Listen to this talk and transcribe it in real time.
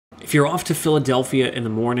If you're off to Philadelphia in the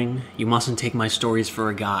morning, you mustn't take my stories for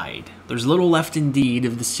a guide. There's little left indeed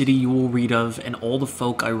of the city you will read of, and all the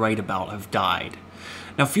folk I write about have died.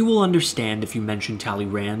 Now few will understand if you mention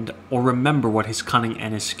Talleyrand, or remember what his cunning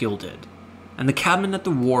and his skill did. And the cabmen at the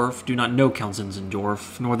wharf do not know Count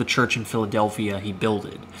Zinzendorf, nor the church in Philadelphia he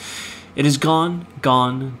builded. It is gone,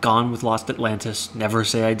 gone, gone with lost Atlantis, never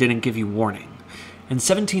say I didn't give you warning. In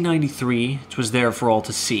 1793, 'twas there for all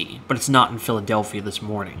to see, but it's not in Philadelphia this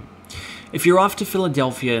morning. If you're off to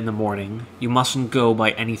Philadelphia in the morning, you mustn't go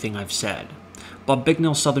by anything I've said. Bob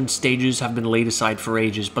Bicknell's southern stages have been laid aside for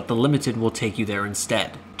ages, but the Limited will take you there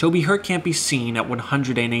instead. Toby Hurt can't be seen at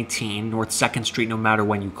 118 North 2nd Street no matter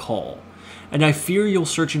when you call. And I fear you'll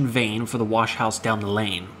search in vain for the wash house down the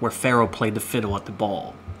lane, where Pharaoh played the fiddle at the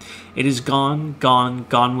ball. It is gone, gone,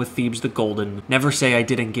 gone with Thebes the golden, never say I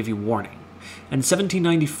didn't give you warning. In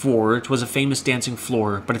 1794, it was a famous dancing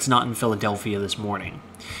floor, but it's not in Philadelphia this morning.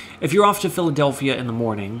 If you're off to Philadelphia in the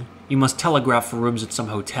morning, you must telegraph for rooms at some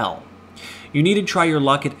hotel. You need to try your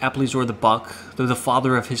luck at Epley's or the Buck, though the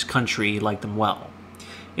father of his country liked them well.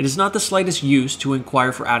 It is not the slightest use to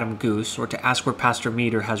inquire for Adam Goose, or to ask where Pastor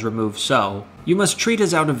Meter has removed so. You must treat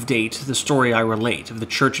as out of date the story I relate of the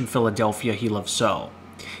church in Philadelphia he loved so.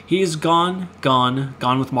 He is gone, gone,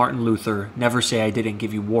 gone with Martin Luther, never say I didn't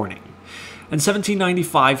give you warning. In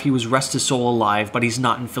 1795, he was rest his soul alive, but he's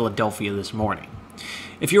not in Philadelphia this morning.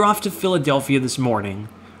 If you're off to Philadelphia this morning,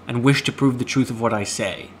 and wish to prove the truth of what I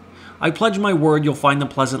say, I pledge my word you'll find the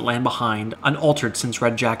pleasant land behind, unaltered since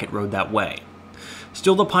Red Jacket rode that way.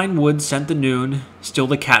 Still the pine woods scent the noon, still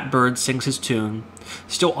the catbird sings his tune,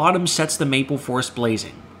 still autumn sets the maple forest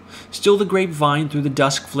blazing, still the grapevine through the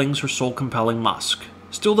dusk flings her soul-compelling musk.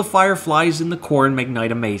 Still the fireflies in the corn make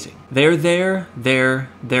night amazing. There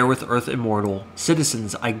with earth immortal,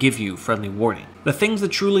 citizens, I give you friendly warning. The things that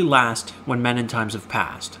truly last when men in times have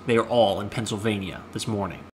passed, they are all in Pennsylvania this morning.